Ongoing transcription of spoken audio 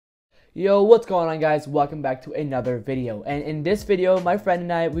Yo, what's going on, guys? Welcome back to another video. And in this video, my friend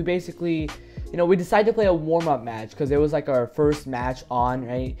and I, we basically, we decided to play a warm-up match because it was like our first match on,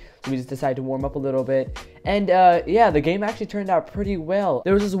 right? So we just decided to warm up a little bit. And yeah, the game actually turned out pretty well.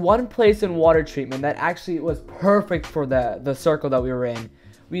 There was this one place in water treatment that actually was perfect for the circle that we were in.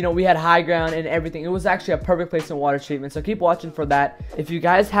 We had high ground and everything. It was actually a perfect place in water treatment, so keep watching for that. If you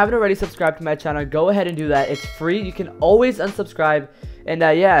guys haven't already subscribed to my channel, go ahead and do that. It's free. You can always unsubscribe. And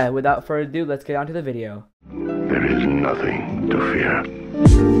yeah, without further ado, let's get on to the video. There is nothing to fear.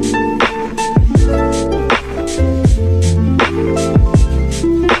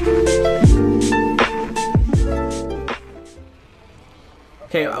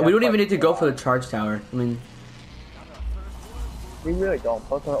 Okay, we don't even need to go for the charge tower. I mean, we really don't.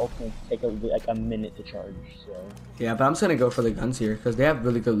 Both our ultimates take like a minute to charge, so. Yeah, but I'm just gonna go for the guns here because they have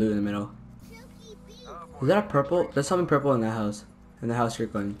really good loot in the middle. Is that a purple? There's something purple in that house. In the house you're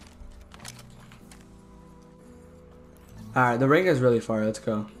going. Alright, the ring is really far. Let's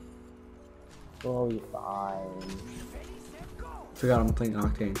go. We'll be fine. Forgot I'm playing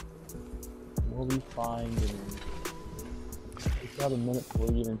Octane. We'll be fine. It's about a minute before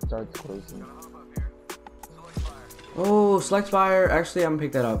it even starts closing. Oh, select fire. Actually, I'm gonna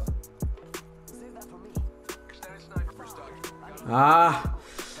pick that up.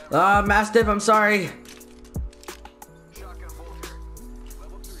 Mastiff, I'm sorry.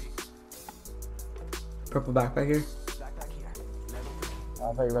 Purple backpack here.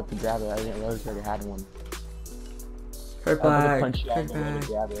 I thought you were about to grab it. I didn't realize you already had one. Purple I was punch you out back. and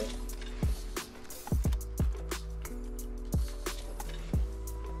grab it.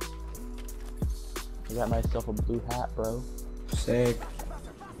 I got myself a blue hat, bro. Sick.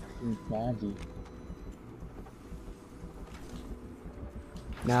 Mandy.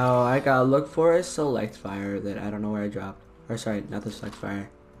 Now I gotta look for a select fire that I don't know where I dropped. Or sorry, not the select fire.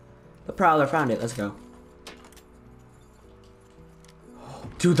 The Prowler, found it. Let's go.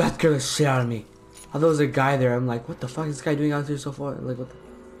 Dude, that scared the shit out of me. I thought there was a guy there. I'm like, what the fuck is this guy doing out here so far? Like, what the...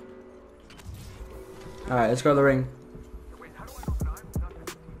 Alright, let's go to the ring.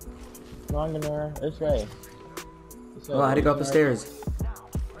 Come on, Gunnar. This way. Oh, I had to go up the stairs.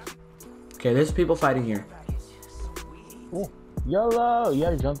 Okay, there's people fighting here. Ooh. YOLO! You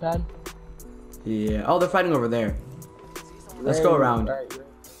have a jump pad? Yeah. Oh, they're fighting over there. Let's go around.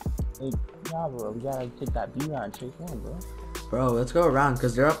 Hey, nah, bro. We gotta take that B round. Chase one, bro. Bro, let's go around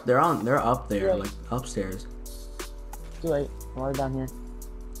because they're up there, like upstairs. Too late. I'm already down here.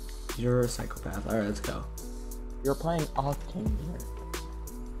 You're a psychopath. Alright, let's go. You're playing Octane here.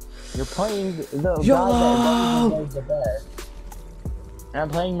 You're playing the YOLO! guy that does the best. And I'm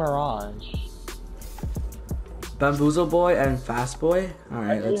playing Mirage. Bamboozle Boy and Fast Boy?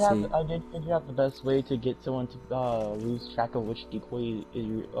 Alright, let's see. I did figure out the best way to get someone to lose track of which decoy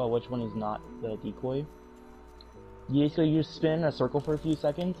is which one is not the decoy. Basically, you just spin in a circle for a few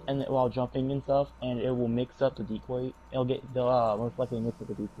seconds, and while jumping and stuff, and it will mix up the decoy. It'll most likely mix up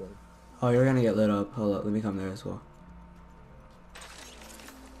the decoy. Oh, you're gonna get lit up. Hold up, let me come there as well.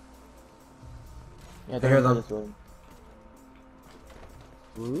 Yeah, I hear them. this way.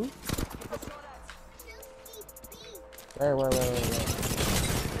 Ooh? Where?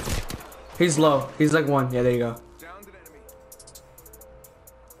 He's low. He's like one. Yeah, there you go.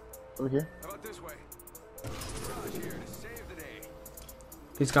 Over here?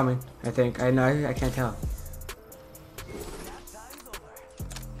 He's coming, I think. I know, I can't tell.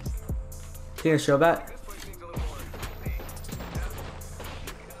 Can you show that?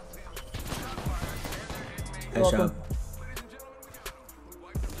 Nice job.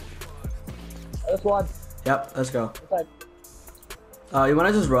 This one. Yep, let's go. Okay. You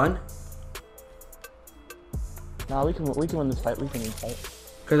wanna just run? Nah, we can win this fight. We can win this fight.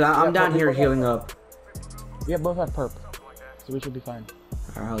 Cause I'm down here healing up. We both have perp, so we should be fine.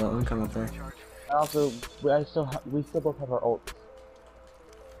 Alright, hold on, let me come up there. And also, we still both have our ults.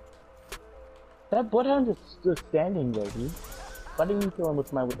 That Bloodhound is still standing there, dude. Letting me kill him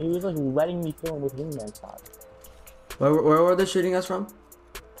with my. He was like letting me kill him with wingman shot. Where were they shooting us from?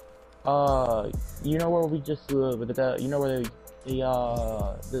 You know where we just you know where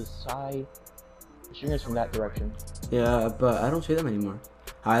the side shooting us from that direction. Yeah, but I don't see them anymore.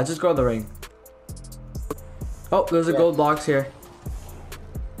 Alright, let's just go to the ring. Oh, there's a gold box here.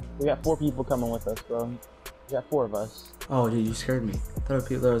 We got 4 people coming with us, bro. We got 4 of us. Oh, dude, you scared me. I thought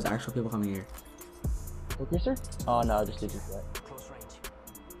there was actual people coming here. Okay, sir? Oh no, just did that.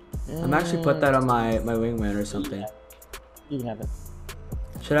 I'm actually put that on my wingman or something. You can have it.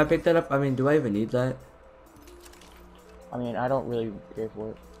 Should I pick that up? I mean, do I even need that? I mean, I don't really care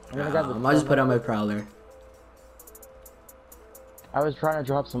for it. I'll just put on my Prowler. I was trying to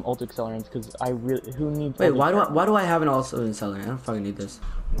drop some ult accelerants because I really who needs. Wait, why do I have an also accelerant? I don't fucking need this.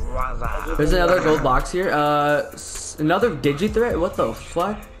 There's another gold box here. Another digi threat. What the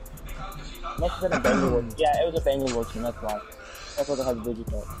fuck? Must have been a Bangalore. Yeah, it was a Bangalore team. That's why. That's why they had the digi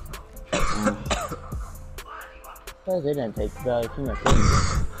threat. Because they didn't take the team that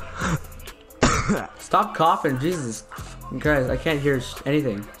did. Stop coughing, Jesus Christ! I can't hear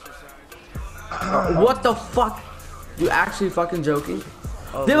anything. What the fuck? You actually fucking joking?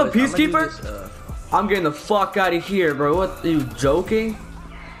 Oh, They have a look, I'ma do peacekeeper? this, I'm getting the fuck out of here, bro. What? Are you joking?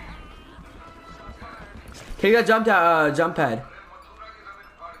 Okay, you got jump pad.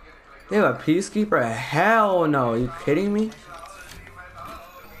 They have a peacekeeper? Hell no! Are you kidding me?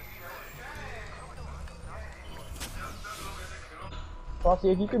 Frosty,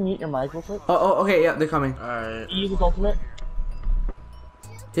 if you can mute your mic real quick. Oh, okay, yeah, they're coming. Alright. You use his ultimate.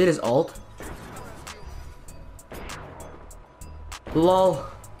 Hit his ult. Lol.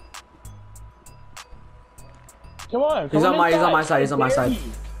 Come on. He's on my side. He's on my side.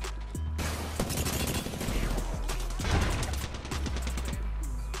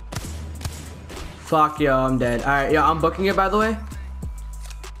 Fuck yo, I'm dead. Alright, yeah, I'm booking it by the way.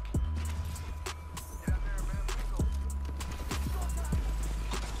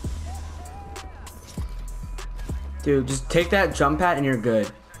 Dude, just take that jump pad and you're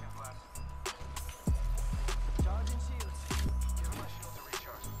good.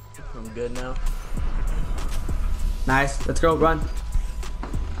 I'm good now. Nice. Let's go. Run.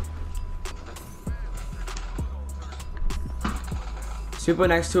 Super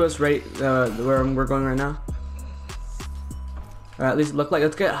next to us, right where we're going right now. Or at least look like.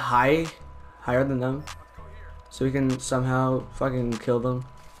 Let's get higher than them, so we can somehow fucking kill them.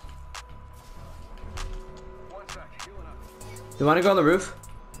 You want to go on the roof?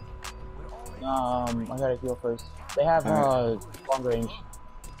 I gotta heal first. They have long range.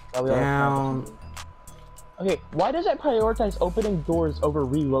 Down. Okay, why does it prioritize opening doors over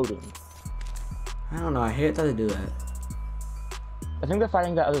reloading? I don't know. I hate that they do that. I think they're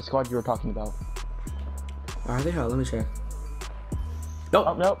fighting that other squad you were talking about. Are they? Oh, let me check. Nope.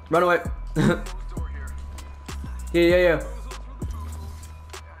 Oh, nope. Run away. Yeah.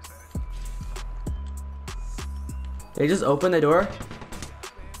 They just opened the door?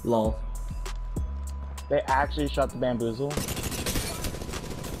 Lol. They actually shot the bamboozle.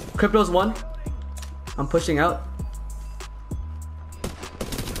 Crypto's one. I'm pushing out.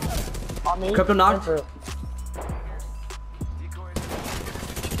 On me. Crypto knocked.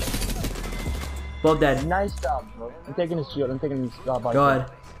 Well dead. Nice job, bro. I'm taking his shield. I'm taking his body. Go ahead.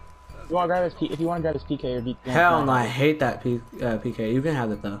 You want to grab his P? If you want to grab his PK or D. Hell no, I hate that PK. You can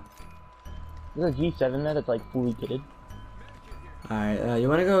have it though. There's a G7 there that's like fully kitted. Alright, you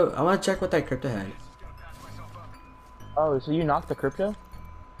wanna go? I wanna check what that crypto had. Oh, so you knocked the crypto?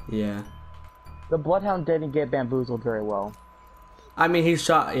 Yeah. The Bloodhound didn't get bamboozled very well. I mean, he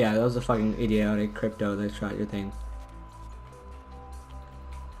shot. Yeah, that was a fucking idiotic crypto that shot your thing.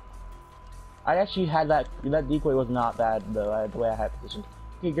 I actually had that decoy was not bad though, the way I had positioned.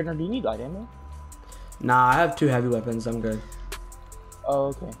 Okay, Gunnar, do you need light ammo? Nah, I have 2 heavy weapons. I'm good. Oh,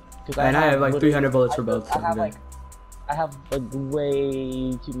 okay. And I have like 300 bullets for both. So I'm good. I have like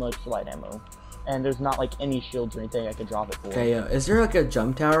way too much light ammo, and there's not like any shields or anything I could drop it for. Okay, is there like a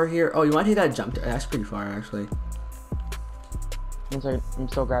jump tower here? Oh, you want to take that jump tower? That's pretty far actually. I'm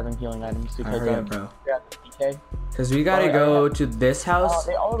still grabbing healing items because hurry up, bro. grab the PK. Cause we gotta go to this house.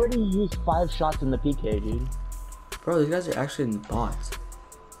 They already used 5 shots in the PK, dude. Bro, these guys are actually bots.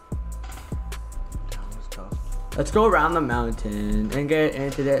 Damn, that's tough. Let's go around the mountain and get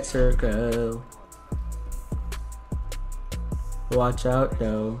into that circle. Watch out,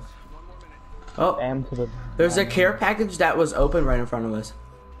 though. Oh, there's a care package that was open right in front of us.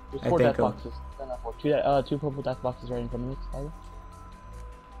 There's 4 death boxes. Two purple death boxes right in front of us.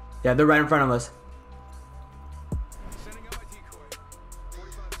 Yeah, they're right in front of us.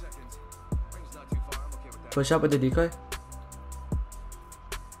 Push up with the decoy.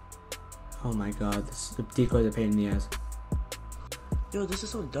 Oh my god, the decoy is a pain in the ass. Yo, this is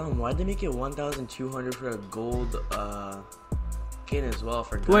so dumb. Why'd they make it 1,200 for a gold skin as well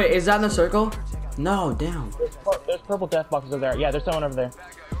for guns? Wait, is that in the circle? No, damn. There's purple death boxes over there. Yeah, there's someone over there.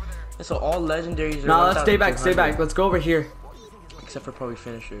 Yeah, so all legendaries are No, let's stay back, stay back. Let's go over here. Except for probably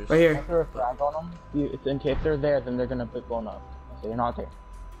finishers. Right here. After a frag on them, if they're there, then they're gonna be blown up. So you're not there.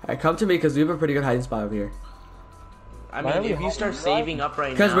 Alright, come to me because we have a pretty good hiding spot over here. I mean, if you start saving up right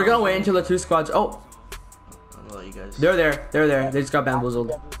now. Because we're gonna wait until the 2 squads. Oh, I'm gonna let you guys. they're there. They're there. They just got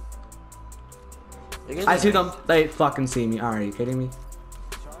bamboozled. I see them. They fucking see me. Are you kidding me?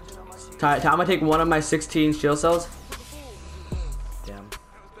 I'm gonna take one of my 16 shield cells.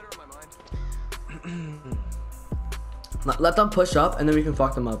 Let them push up, and then we can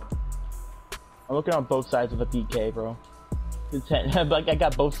fuck them up. I'm looking on both sides of the PK, bro. Like I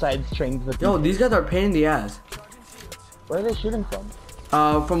got both sides trained to the PK. Yo, these guys are a pain in the ass. Where are they shooting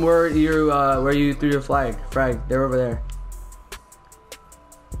from? From where you threw your frag. They're over there.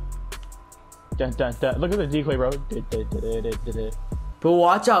 Dun, dun, dun. Look at the decoy, bro. But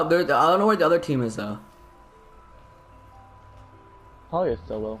watch out, I don't know where the other team is though. Probably a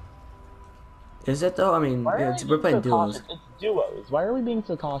solo. Is it though? I mean, we're playing duos. It's duos. Why are we being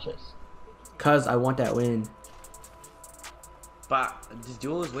so cautious? Cause I want that win. But does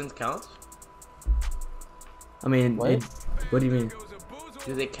duos wins count? I mean, What? What do you mean?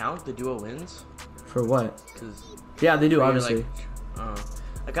 Do they count the duo wins? For what? Cause Yeah, they do you're obviously.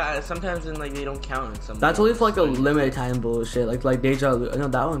 Like sometimes in like they don't count in some. That's only for like the limited time bullshit. Like Deja. No,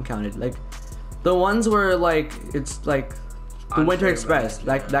 that one counted. Like the ones where like it's like the Winter Express,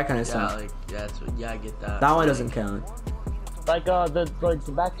 like that kind of stuff. Like I get that. That one doesn't count. Like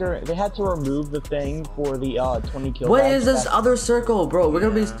the Vector, they had to remove the thing for the 20 kill. What is this other circle, bro? We're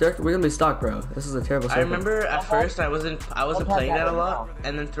gonna be stuck. We're gonna be stuck, bro. This is a terrible circle. I remember at first I wasn't playing that a lot,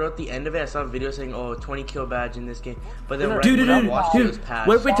 and then throughout the end of it, I saw a video saying, "Oh, 20 kill badge in this game." But then Dude, I watched it was patched.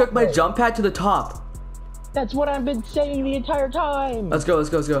 what if we took my jump pad to the top? That's what I've been saying the entire time. Let's go.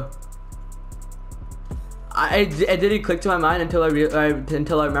 It didn't click to my mind until I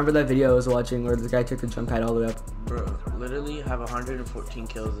remember that video I was watching where the guy took the jump pad all the way up. Bro, literally have 114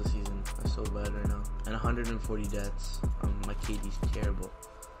 kills this season. That's so bad right now, and 140 deaths. My KD's terrible.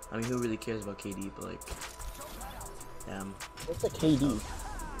 I mean, who really cares about KD? But like, damn. What's a KD?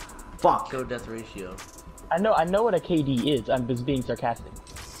 Fuck. Kill death ratio. I know what a KD is. I'm just being sarcastic.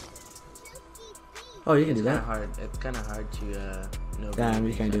 Oh, you can do that. It's kind of hard to know. Damn,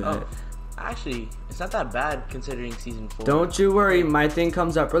 you can't do that. Actually, it's not that bad considering season 4. Don't you worry, my thing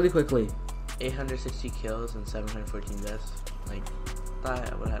comes up really quickly. 860 kills and 714 deaths. Like,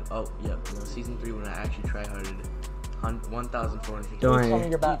 thought I would have. Oh, yep. No, season 3 when I actually try-harded. 1,450. Don't worry. Tell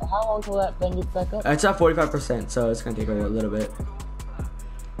me about how long till that thing gets back up? It's at 45%, so it's gonna take a little bit.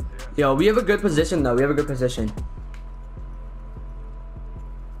 Yo, we have a good position though. We have a good position.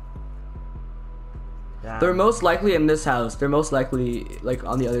 Damn. They're most likely in this house. They're most likely like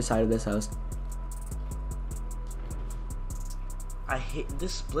on the other side of this house. I hate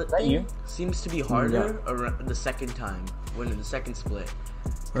this split that thing. you? Seems to be harder around the second time when the second split.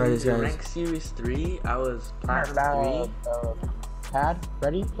 Where are these In guys? Rank Series 3, I was Platinum 3. Pad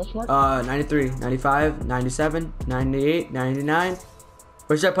ready? Question mark? 93, 95, 97, 98, 99.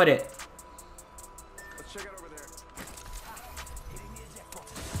 Where should I put it? Let's check it over there.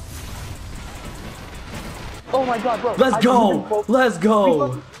 Oh my god, bro. Let's go! Let's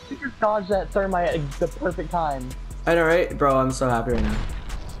go! You just dodged that thermite at the perfect time. I know, right? Bro, I'm so happy right now.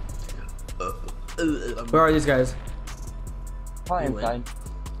 Where are these guys? Probably You win. inside.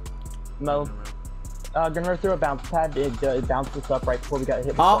 No. Gonna throw a bounce pad. It bounced us up right before we got hit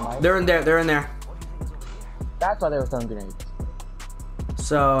with Oh, thermite. they're in there. They're in there. That's why they were throwing grenades.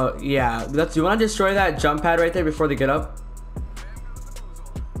 So yeah, do you want to destroy that jump pad right there before they get up?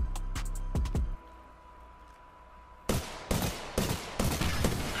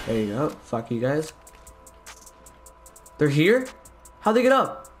 There you go. Fuck you guys. They're here? How'd they get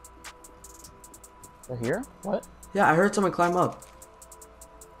up? They're here? What? Yeah, I heard someone climb up.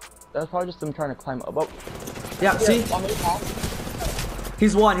 That's probably just them trying to climb up. Oh. Yeah, see? On the top.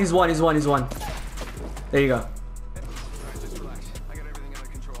 He's one. There you go. Just relax. I got everything under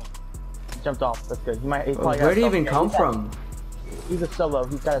control. Jumped off. That's good. He might. He Bro, probably got where'd he a even self- come he's got- from? He's a solo.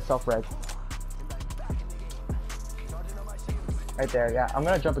 He's got a self-res. Right there. Yeah. I'm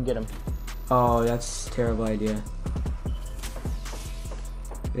gonna jump and get him. Oh, that's a terrible idea.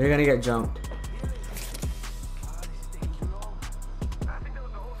 You're gonna get jumped.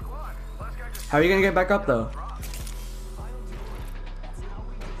 How are you gonna get back up though?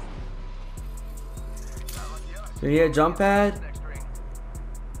 Do you need a jump pad?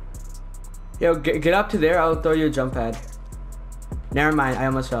 Yo, get up to there, I'll throw you a jump pad. Never mind, I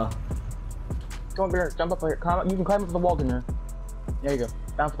almost fell. Come up here. Jump up here. Climb up. You can climb up the wall, Gunner. There you go.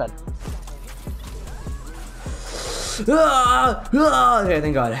 Bounce pad. Okay,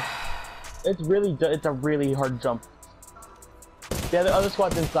 thank God. It's a really hard jump. Yeah, the other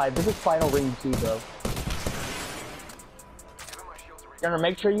squad's inside. This is final ring 2, bro. Gunner,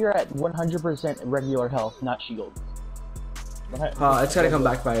 make sure you're at 100% regular health, not shield. It's gotta come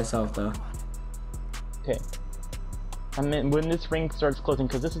back by itself though. Okay. I mean, when this ring starts closing,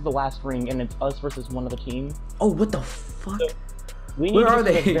 because this is the last ring, and it's us versus one other team. Oh, what the fuck? So, we need Where to are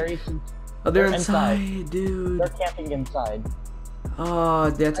get to they? the very Oh, they're inside, dude. They're camping inside. Oh,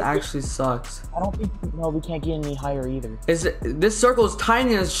 that actually sucks. I don't think, no, we can't get any higher either. This circle is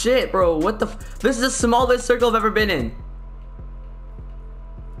tiny as shit, bro. What the this is the smallest circle I've ever been in.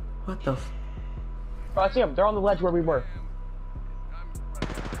 What the Oh, I see them. They're on the ledge where we were.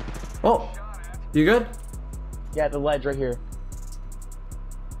 Oh, you good? Yeah, the ledge right here.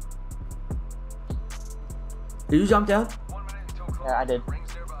 Did you jump down? Yeah, I did.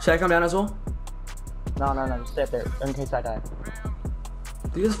 Should I come down as well? No, just stay up there in case I die.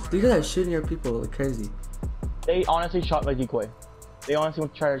 You guys are shooting your people like crazy. They honestly shot my decoy. They honestly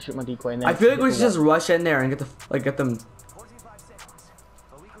tried to shoot my decoy. And then I feel like we should just rush in there and get them.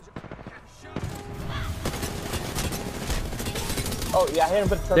 Oh yeah, I hit him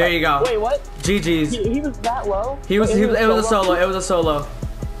with the There you go. Wait, what? GG's. He was that low? It was a solo. It was a solo.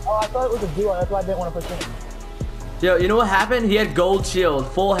 Oh, I thought it was a duo. That's why I didn't want to push in. Yo, you know what happened? He had gold shield,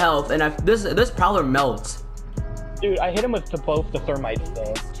 full health, and this Prowler melts. Dude, I hit him with both the thermites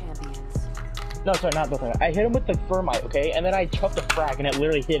though. No, sorry, not the thermite. I hit him with the thermite, okay? And then I chucked a frag and it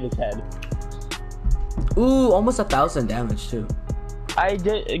literally hit his head. Ooh, almost 1,000 damage too. I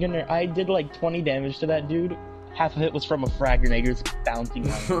did like 20 damage to that dude. Half of it was from a frag grenade just bouncing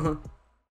on him.